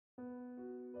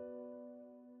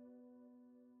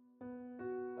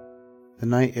The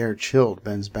night air chilled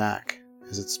Ben's back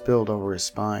as it spilled over his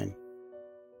spine.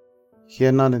 He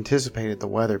had not anticipated the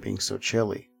weather being so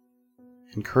chilly,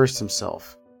 and cursed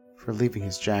himself for leaving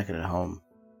his jacket at home.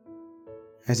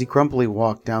 As he grumpily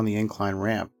walked down the incline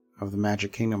ramp of the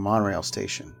Magic Kingdom monorail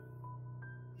station,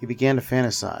 he began to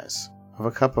fantasize of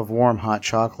a cup of warm hot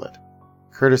chocolate,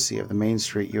 courtesy of the Main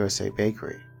Street USA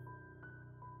bakery.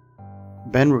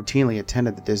 Ben routinely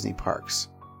attended the Disney parks,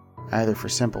 either for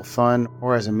simple fun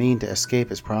or as a means to escape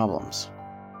his problems.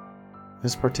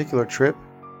 This particular trip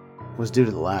was due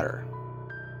to the latter.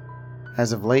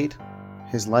 As of late,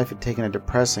 his life had taken a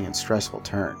depressing and stressful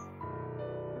turn.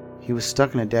 He was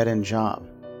stuck in a dead-end job,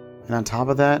 and on top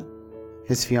of that,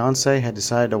 his fiancée had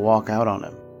decided to walk out on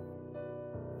him.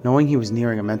 Knowing he was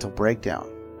nearing a mental breakdown,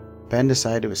 Ben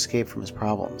decided to escape from his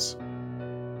problems,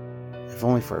 if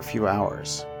only for a few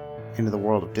hours, into the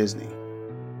world of Disney.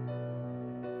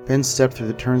 Ben stepped through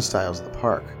the turnstiles of the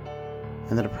park,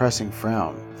 and the depressing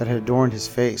frown that had adorned his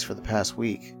face for the past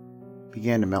week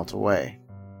began to melt away.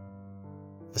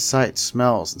 The sights,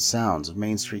 smells, and sounds of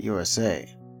Main Street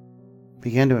USA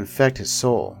began to infect his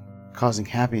soul, causing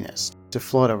happiness to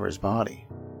flood over his body.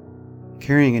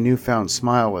 Carrying a newfound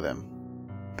smile with him,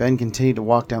 Ben continued to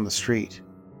walk down the street,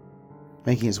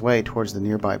 making his way towards the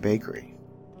nearby bakery.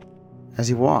 As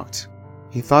he walked,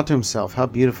 he thought to himself how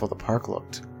beautiful the park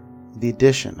looked, with the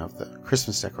addition of the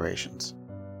Christmas decorations.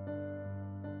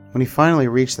 When he finally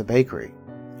reached the bakery,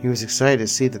 he was excited to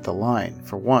see that the line,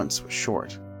 for once, was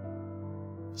short.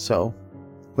 So,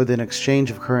 with an exchange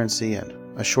of currency and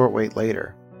a short wait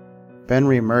later, Ben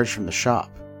re-emerged from the shop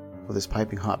with his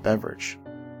piping hot beverage.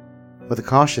 With a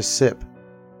cautious sip,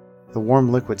 the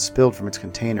warm liquid spilled from its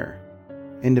container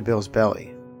into Bill's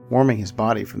belly, warming his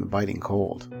body from the biting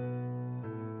cold.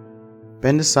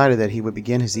 Ben decided that he would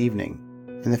begin his evening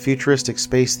in the futuristic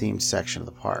space-themed section of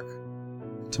the park,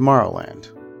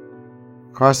 Tomorrowland.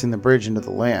 Crossing the bridge into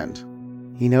the land,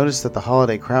 he noticed that the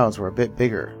holiday crowds were a bit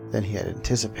bigger than he had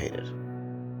anticipated.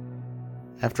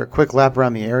 After a quick lap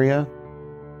around the area,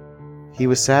 he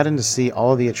was saddened to see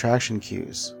all of the attraction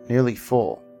queues nearly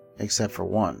full except for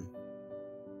one,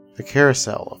 the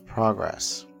Carousel of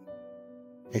Progress.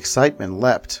 Excitement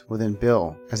leapt within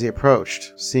Bill as he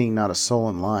approached, seeing not a soul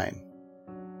in line.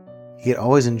 He had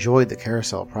always enjoyed the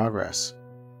Carousel of Progress,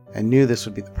 and knew this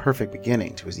would be the perfect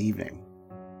beginning to his evening.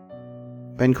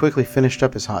 Ben quickly finished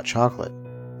up his hot chocolate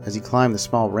as he climbed the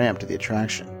small ramp to the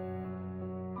attraction.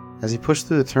 As he pushed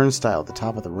through the turnstile at the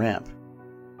top of the ramp,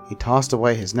 he tossed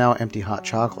away his now empty hot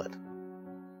chocolate.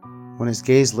 When his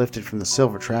gaze lifted from the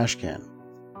silver trash can,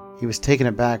 he was taken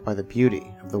aback by the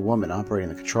beauty of the woman operating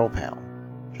the control panel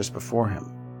just before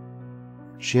him.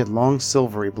 She had long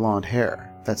silvery blonde hair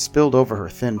that spilled over her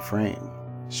thin frame,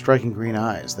 striking green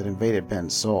eyes that invaded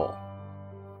Ben's soul,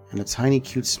 and a tiny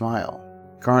cute smile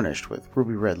garnished with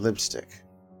ruby red lipstick.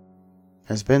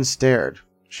 As Ben stared,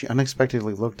 she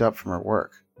unexpectedly looked up from her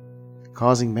work,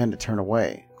 causing Ben to turn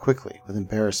away quickly with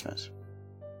embarrassment.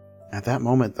 At that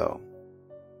moment, though,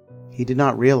 he did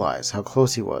not realize how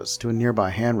close he was to a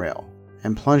nearby handrail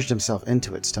and plunged himself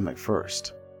into it stomach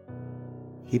first.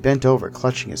 He bent over,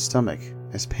 clutching his stomach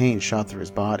as pain shot through his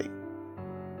body,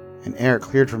 and air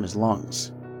cleared from his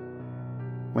lungs.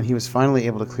 When he was finally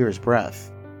able to clear his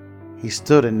breath, he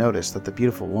stood and noticed that the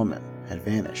beautiful woman had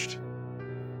vanished.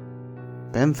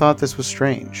 Ben thought this was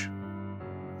strange,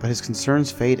 but his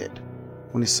concerns faded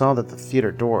when he saw that the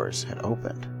theater doors had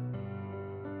opened.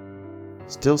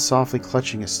 Still softly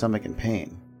clutching his stomach in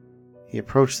pain, he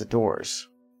approached the doors,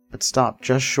 but stopped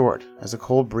just short as a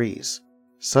cold breeze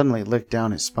suddenly licked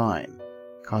down his spine,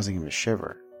 causing him to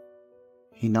shiver.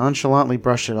 He nonchalantly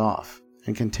brushed it off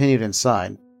and continued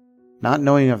inside, not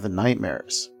knowing of the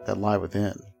nightmares that lie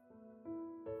within.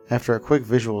 After a quick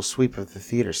visual sweep of the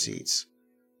theater seats,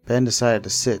 Ben decided to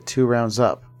sit 2 rounds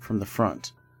up from the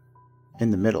front,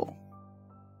 in the middle.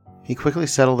 He quickly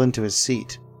settled into his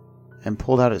seat and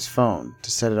pulled out his phone to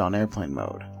set it on airplane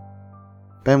mode.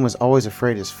 Ben was always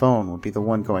afraid his phone would be the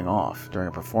one going off during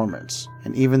a performance,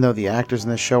 and even though the actors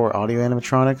in this show were audio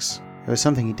animatronics, it was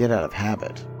something he did out of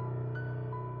habit.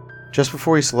 Just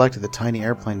before he selected the tiny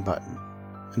airplane button,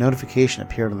 a notification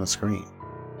appeared on the screen.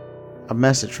 A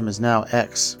message from his now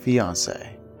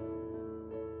ex-fiancée.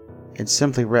 It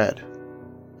simply read,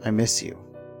 "I miss you."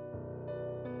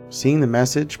 Seeing the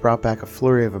message brought back a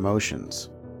flurry of emotions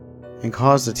and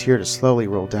caused a tear to slowly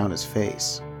roll down his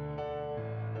face.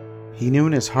 He knew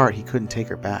in his heart he couldn't take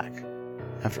her back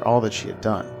after all that she had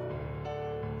done,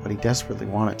 but he desperately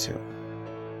wanted to.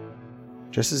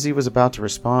 Just as he was about to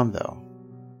respond, though,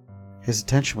 his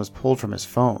attention was pulled from his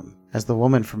phone as the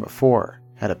woman from before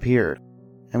had appeared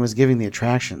and was giving the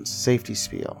attraction's safety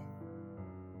spiel.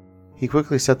 He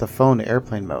quickly set the phone to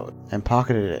airplane mode and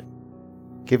pocketed it,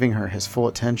 giving her his full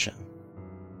attention.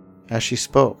 As she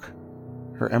spoke,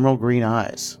 her emerald green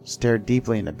eyes stared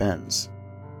deeply into Ben's,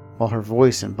 while her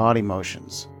voice and body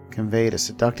motions conveyed a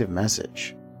seductive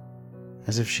message,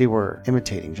 as if she were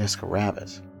imitating Jessica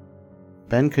Rabbit.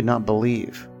 Ben could not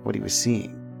believe what he was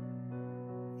seeing,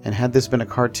 and had this been a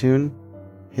cartoon,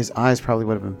 his eyes probably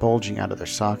would have been bulging out of their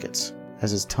sockets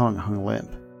as his tongue hung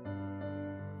limp.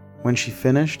 When she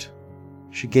finished,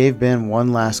 she gave Ben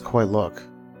one last coy look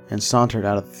and sauntered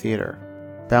out of the theater,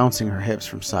 bouncing her hips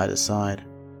from side to side.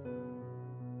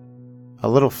 A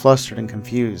little flustered and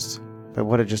confused by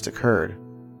what had just occurred,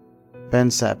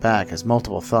 Ben sat back as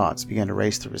multiple thoughts began to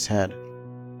race through his head.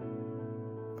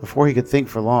 Before he could think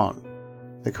for long,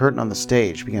 the curtain on the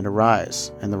stage began to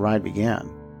rise and the ride began.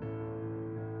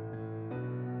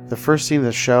 The first scene of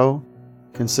the show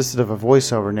consisted of a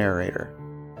voiceover narrator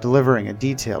delivering a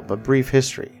detailed but brief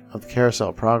history of the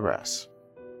carousel progress.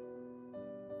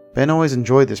 Ben always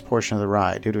enjoyed this portion of the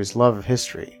ride due to his love of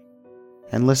history,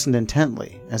 and listened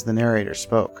intently as the narrator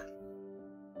spoke.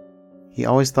 He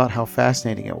always thought how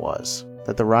fascinating it was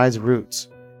that the ride's roots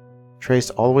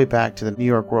traced all the way back to the New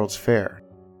York World's Fair.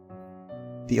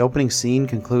 The opening scene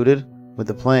concluded with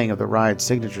the playing of the ride's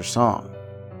signature song,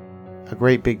 A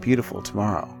Great Big Beautiful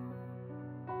Tomorrow,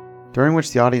 during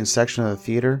which the audience section of the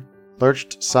theater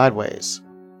lurched sideways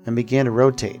and began to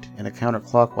rotate in a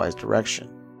counterclockwise direction.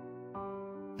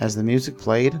 As the music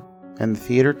played and the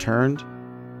theater turned,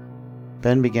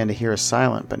 Ben began to hear a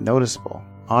silent but noticeable,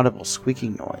 audible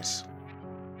squeaking noise.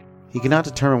 He could not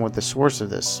determine what the source of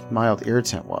this mild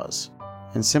irritant was,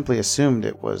 and simply assumed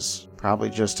it was probably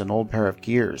just an old pair of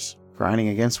gears grinding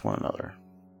against one another.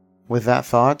 With that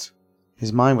thought,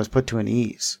 his mind was put to an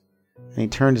ease, and he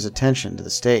turned his attention to the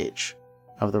stage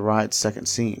of the ride's second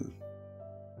scene.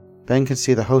 Ben could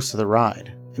see the host of the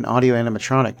ride, an audio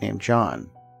animatronic named John,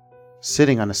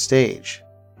 sitting on a stage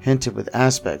hinted with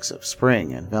aspects of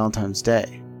spring and Valentine's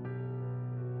Day.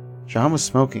 John was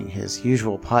smoking his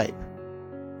usual pipe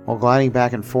while gliding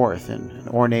back and forth in an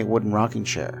ornate wooden rocking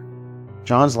chair.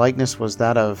 John's likeness was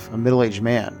that of a middle-aged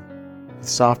man with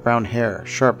soft brown hair,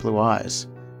 sharp blue eyes,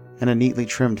 and a neatly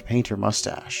trimmed painter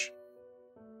mustache.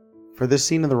 For this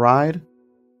scene of the ride,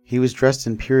 he was dressed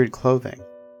in period clothing,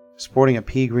 sporting a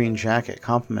pea-green jacket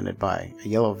complemented by a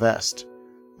yellow vest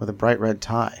with a bright red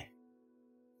tie.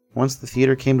 Once the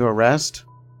theater came to a rest,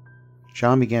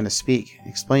 John began to speak,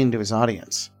 explaining to his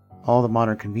audience all the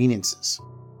modern conveniences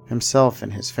himself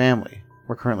and his family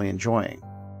were currently enjoying.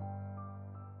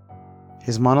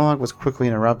 His monologue was quickly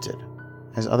interrupted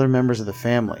as other members of the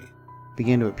family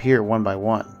began to appear one by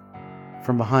one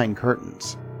from behind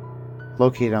curtains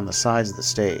located on the sides of the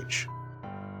stage.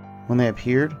 When they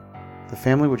appeared, the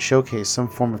family would showcase some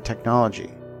form of technology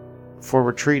before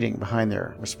retreating behind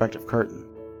their respective curtain.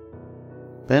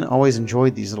 Ben always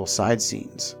enjoyed these little side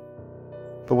scenes,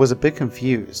 but was a bit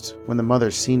confused when the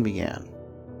mother's scene began.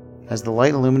 As the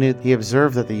light illuminated, he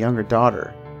observed that the younger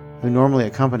daughter, who normally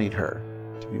accompanied her,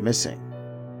 to be missing.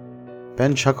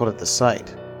 Ben chuckled at the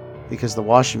sight, because the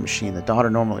washing machine the daughter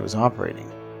normally was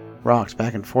operating rocked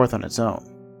back and forth on its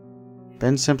own.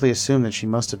 Ben simply assumed that she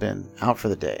must have been out for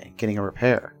the day, getting a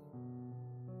repair.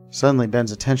 Suddenly,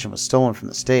 Ben's attention was stolen from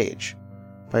the stage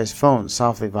by his phone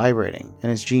softly vibrating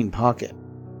in his jean pocket.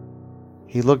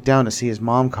 He looked down to see his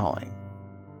mom calling,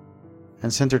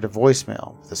 and sent her to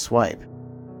voicemail with a swipe.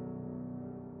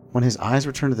 When his eyes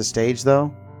returned to the stage,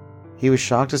 though, he was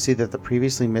shocked to see that the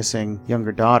previously missing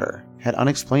younger daughter had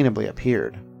unexplainably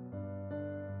appeared.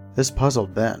 This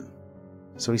puzzled Ben,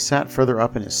 so he sat further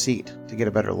up in his seat to get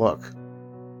a better look.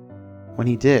 When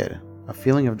he did, a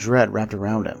feeling of dread wrapped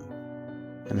around him,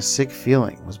 and a sick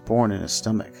feeling was born in his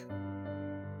stomach.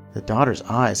 The daughter's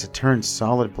eyes had turned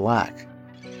solid black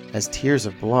as tears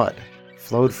of blood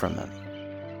flowed from them.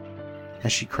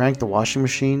 As she cranked the washing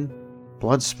machine,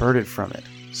 blood spurted from it,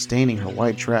 staining her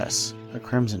white dress a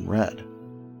crimson red.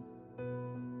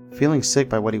 Feeling sick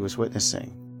by what he was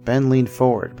witnessing, Ben leaned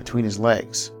forward between his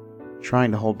legs,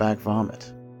 trying to hold back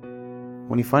vomit.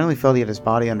 When he finally felt he had his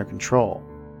body under control,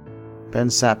 Ben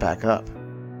sat back up.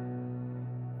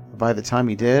 But by the time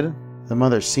he did, the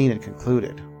mother's scene had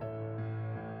concluded.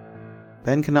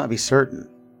 Ben could not be certain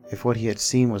if what he had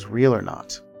seen was real or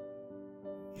not.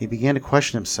 He began to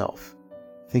question himself,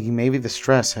 thinking maybe the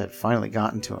stress had finally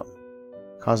gotten to him,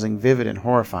 causing vivid and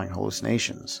horrifying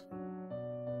hallucinations.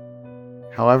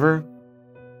 However,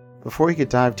 before he could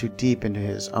dive too deep into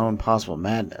his own possible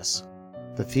madness,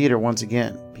 the theater once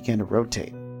again began to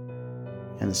rotate,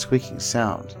 and the squeaking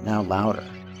sound, now louder,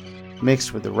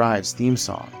 mixed with the ride's theme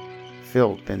song,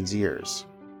 filled Ben's ears.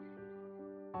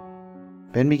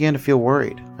 Ben began to feel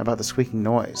worried about the squeaking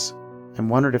noise and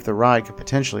wondered if the ride could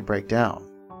potentially break down.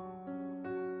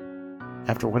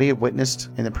 After what he had witnessed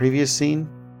in the previous scene,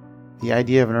 the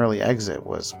idea of an early exit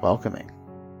was welcoming.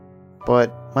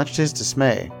 But, much to his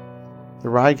dismay, the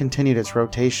ride continued its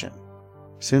rotation,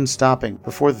 soon stopping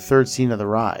before the third scene of the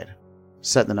ride,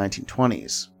 set in the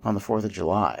 1920s, on the 4th of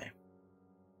July.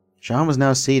 John was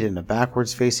now seated in a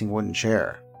backwards-facing wooden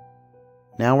chair,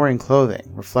 now wearing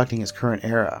clothing reflecting his current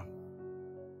era.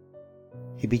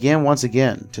 He began once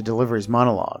again to deliver his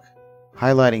monologue,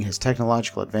 highlighting his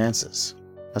technological advances.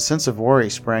 A sense of worry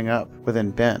sprang up within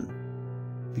Ben,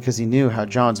 because he knew how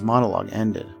John's monologue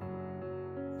ended.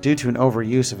 Due to an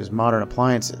overuse of his modern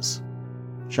appliances,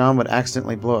 John would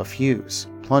accidentally blow a fuse,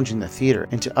 plunging the theater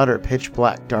into utter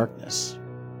pitch-black darkness.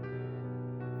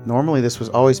 Normally this was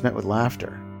always met with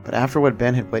laughter, but after what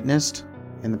Ben had witnessed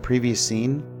in the previous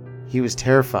scene, he was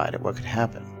terrified at what could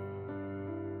happen.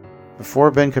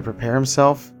 Before Ben could prepare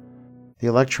himself, the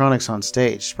electronics on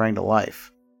stage sprang to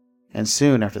life, and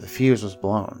soon after the fuse was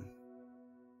blown.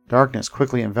 Darkness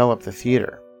quickly enveloped the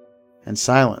theater, and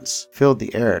silence filled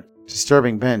the air,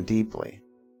 disturbing Ben deeply,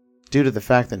 due to the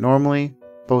fact that normally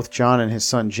both John and his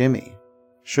son Jimmy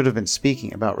should have been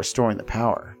speaking about restoring the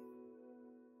power.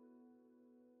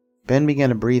 Ben began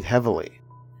to breathe heavily,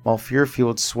 while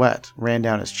fear-fueled sweat ran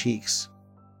down his cheeks.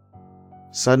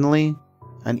 Suddenly,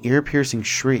 an ear-piercing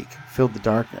shriek filled the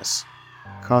darkness,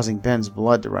 causing Ben's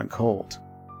blood to run cold.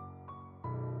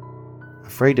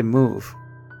 Afraid to move,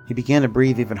 he began to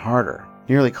breathe even harder,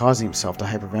 nearly causing himself to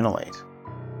hyperventilate.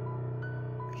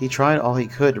 He tried all he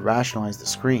could to rationalize the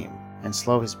scream and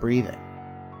slow his breathing,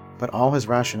 but all his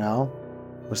rationale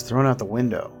was thrown out the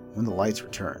window when the lights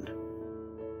returned.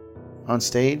 On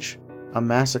stage, a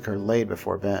massacre laid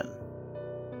before Ben.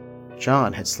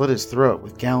 John had slit his throat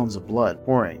with gallons of blood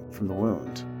pouring from the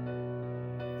wound.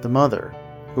 The mother,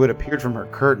 who had appeared from her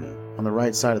curtain on the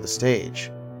right side of the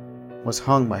stage, was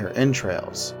hung by her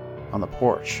entrails on the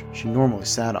porch she normally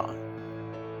sat on.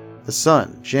 The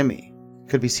son, Jimmy,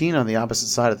 could be seen on the opposite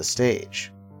side of the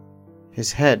stage,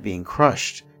 his head being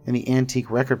crushed in the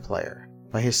antique record player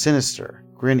by his sinister,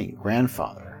 grinning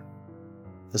grandfather.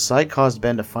 The sight caused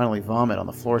Ben to finally vomit on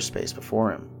the floor space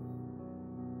before him.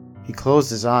 He closed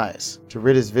his eyes to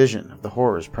rid his vision of the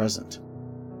horrors present.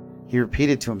 He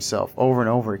repeated to himself over and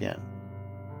over again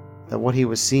that what he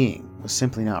was seeing was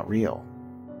simply not real.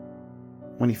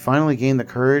 When he finally gained the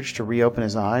courage to reopen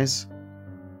his eyes,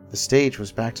 the stage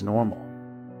was back to normal.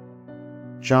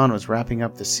 John was wrapping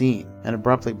up the scene and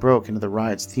abruptly broke into the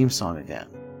ride's theme song again.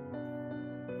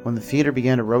 When the theater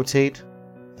began to rotate,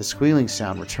 the squealing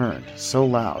sound returned so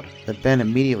loud that Ben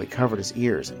immediately covered his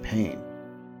ears in pain.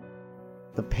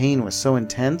 The pain was so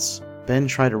intense, Ben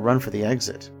tried to run for the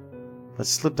exit, but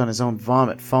slipped on his own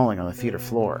vomit falling on the theater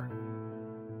floor.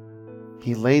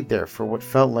 He laid there for what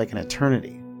felt like an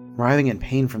eternity, writhing in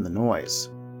pain from the noise,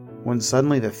 when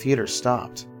suddenly the theater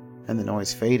stopped and the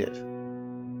noise faded.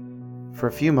 For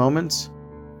a few moments,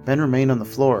 Ben remained on the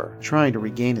floor, trying to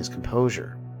regain his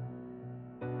composure.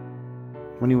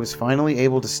 When he was finally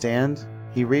able to stand,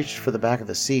 he reached for the back of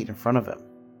the seat in front of him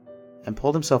and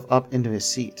pulled himself up into his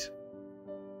seat.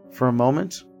 For a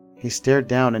moment, he stared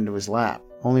down into his lap,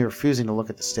 only refusing to look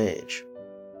at the stage.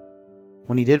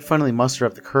 When he did finally muster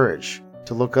up the courage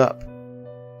to look up,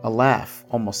 a laugh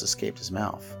almost escaped his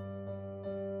mouth.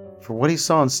 For what he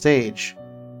saw on stage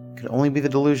could only be the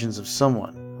delusions of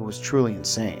someone who was truly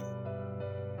insane.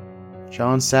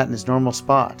 John sat in his normal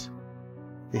spot,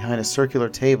 behind a circular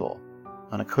table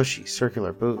on a cushy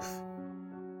circular booth.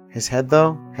 His head,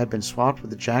 though, had been swapped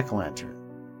with the jack-o'-lantern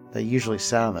that usually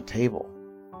sat on the table.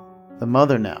 The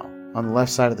mother now, on the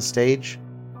left side of the stage,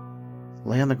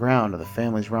 lay on the ground of the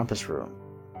family's rumpus room.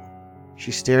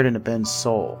 She stared into Ben's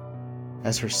soul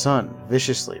as her son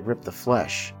viciously ripped the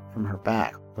flesh from her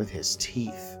back with his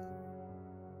teeth.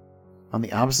 On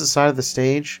the opposite side of the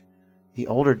stage, the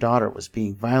older daughter was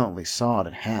being violently sawed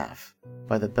in half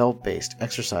by the belt-based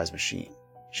exercise machine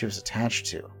she was attached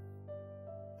to.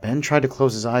 Ben tried to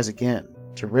close his eyes again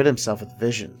to rid himself of the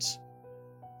visions,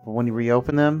 but when he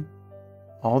reopened them,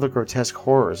 all the grotesque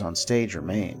horrors on stage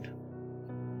remained.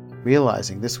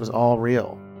 Realizing this was all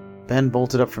real, Ben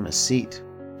bolted up from his seat,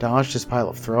 dodged his pile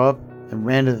of throw-up, and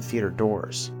ran to the theater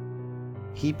doors.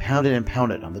 He pounded and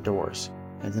pounded on the doors,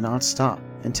 and did not stop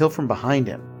until from behind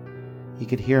him, he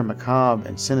could hear a macabre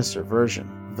and sinister version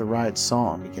of the ride's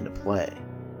song begin to play.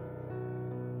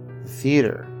 The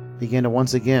theater began to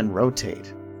once again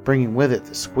rotate, bringing with it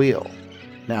the squeal,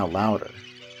 now louder.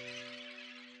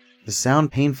 The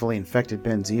sound painfully infected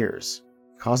Ben's ears,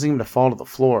 causing him to fall to the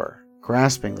floor,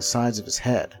 grasping the sides of his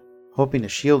head, hoping to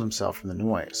shield himself from the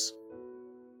noise.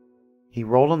 He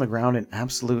rolled on the ground in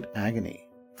absolute agony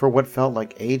for what felt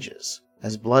like ages,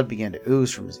 as blood began to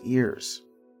ooze from his ears.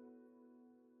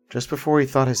 Just before he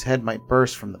thought his head might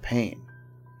burst from the pain,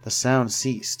 the sound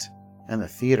ceased and the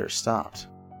theater stopped.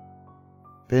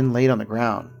 Ben laid on the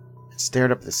ground and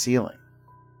stared up at the ceiling,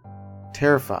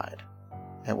 terrified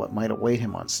at what might await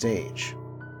him on stage.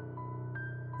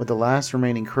 With the last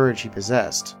remaining courage he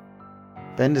possessed,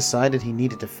 Ben decided he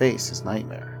needed to face his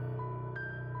nightmare.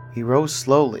 He rose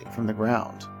slowly from the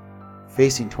ground,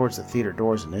 facing towards the theater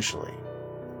doors initially.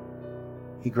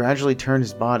 He gradually turned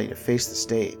his body to face the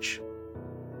stage,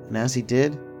 and as he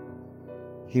did,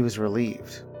 he was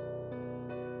relieved.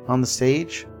 On the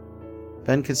stage,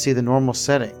 Ben could see the normal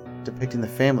setting depicting the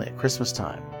family at Christmas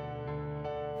time.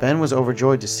 Ben was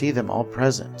overjoyed to see them all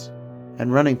present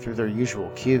and running through their usual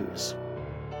cues.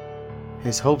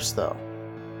 His hopes, though,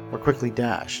 were quickly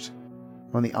dashed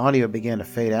when the audio began to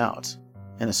fade out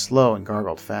in a slow and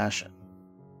gargled fashion.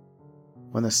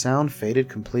 When the sound faded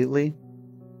completely,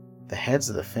 the heads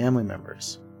of the family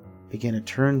members began to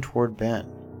turn toward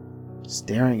Ben,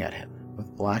 staring at him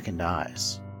with blackened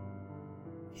eyes.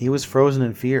 He was frozen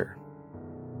in fear,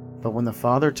 but when the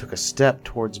father took a step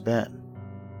towards Ben,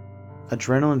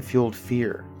 adrenaline-fueled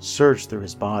fear surged through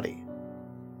his body,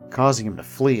 causing him to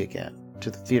flee again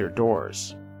to the theater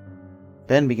doors.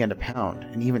 Ben began to pound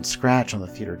and even scratch on the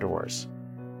theater doors.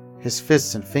 His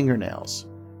fists and fingernails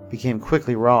became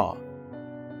quickly raw,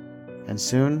 and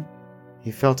soon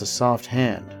he felt a soft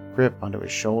hand grip onto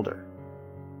his shoulder.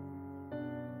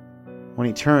 When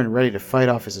he turned ready to fight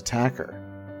off his attacker,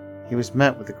 he was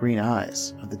met with the green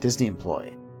eyes of the Disney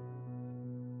employee.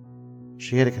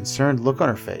 She had a concerned look on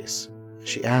her face as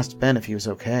she asked Ben if he was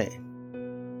okay.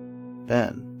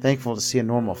 Ben, thankful to see a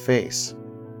normal face,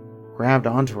 grabbed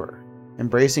onto her,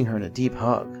 embracing her in a deep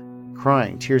hug,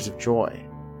 crying tears of joy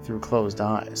through closed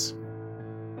eyes.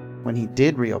 When he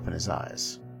did reopen his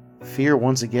eyes, fear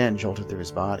once again jolted through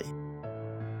his body.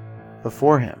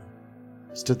 Before him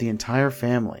stood the entire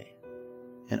family,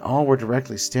 and all were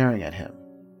directly staring at him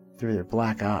through their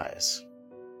black eyes.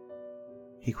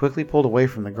 He quickly pulled away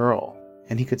from the girl,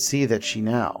 and he could see that she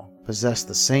now possessed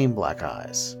the same black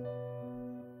eyes.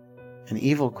 An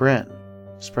evil grin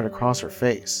spread across her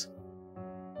face,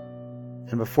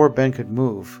 and before Ben could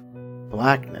move,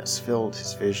 blackness filled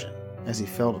his vision as he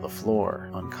fell to the floor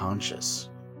unconscious.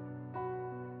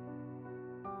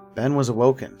 Ben was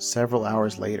awoken several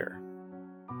hours later,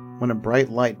 when a bright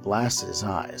light blasted his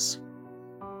eyes.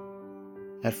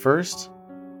 At first,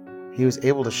 he was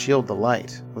able to shield the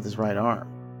light with his right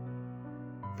arm,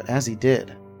 but as he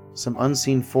did, some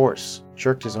unseen force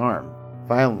jerked his arm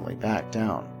violently back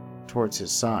down towards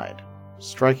his side,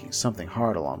 striking something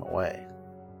hard along the way.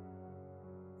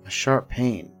 A sharp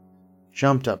pain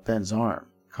jumped up Ben's arm,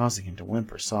 causing him to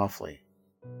whimper softly.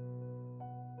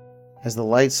 As the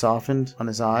light softened on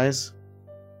his eyes,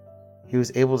 he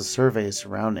was able to survey his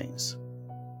surroundings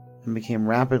and became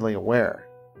rapidly aware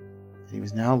that he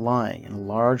was now lying in a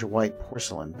large white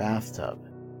porcelain bathtub.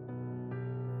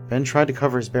 Ben tried to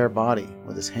cover his bare body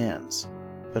with his hands,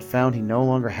 but found he no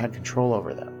longer had control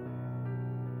over them.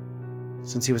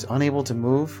 Since he was unable to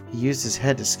move, he used his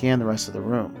head to scan the rest of the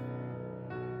room.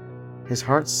 His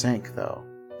heart sank, though,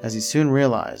 as he soon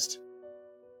realized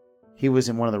he was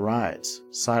in one of the rides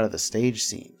side of the stage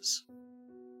scenes.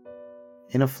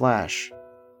 In a flash,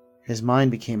 his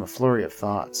mind became a flurry of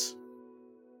thoughts.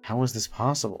 How was this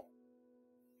possible?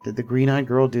 Did the green-eyed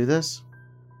girl do this?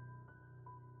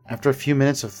 After a few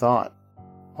minutes of thought,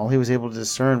 all he was able to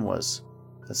discern was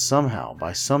that somehow,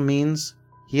 by some means,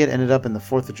 he had ended up in the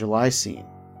 4th of July scene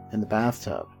in the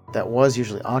bathtub that was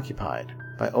usually occupied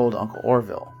by old Uncle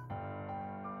Orville.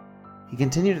 He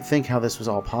continued to think how this was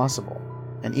all possible,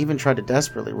 and even tried to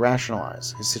desperately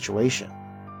rationalize his situation.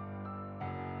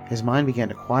 His mind began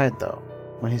to quiet, though,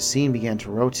 when his scene began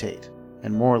to rotate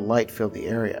and more light filled the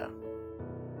area.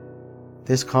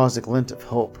 This caused a glint of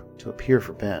hope to appear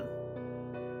for Ben.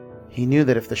 He knew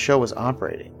that if the show was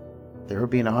operating, there would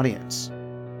be an audience,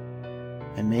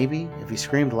 and maybe, if he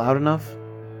screamed loud enough,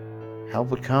 help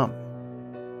would come.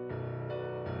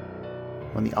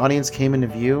 When the audience came into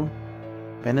view,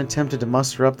 Ben attempted to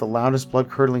muster up the loudest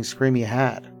blood-curdling scream he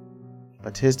had,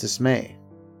 but to his dismay,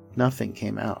 nothing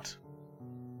came out.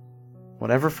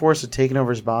 Whatever force had taken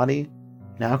over his body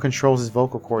now controls his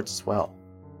vocal cords as well.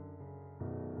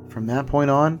 From that point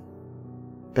on,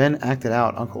 Ben acted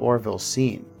out Uncle Orville's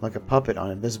scene like a puppet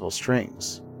on invisible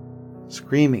strings,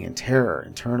 screaming in terror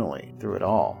internally through it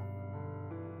all.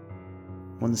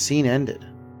 When the scene ended,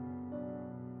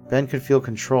 Ben could feel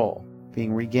control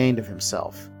being regained of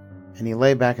himself, and he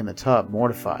lay back in the tub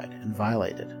mortified and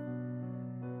violated.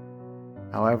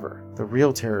 However, the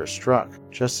real terror struck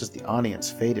just as the audience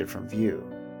faded from view,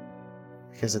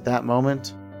 because at that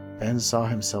moment, Ben saw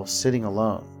himself sitting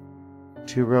alone,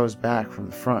 2 rows back from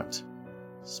the front,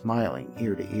 smiling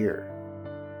ear to ear.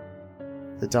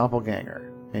 The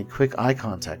doppelganger made quick eye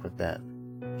contact with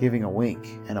Ben, giving a wink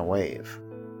and a wave.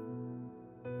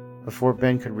 Before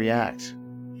Ben could react,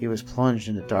 he was plunged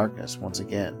into darkness once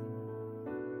again,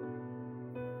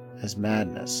 as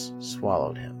madness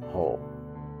swallowed him whole.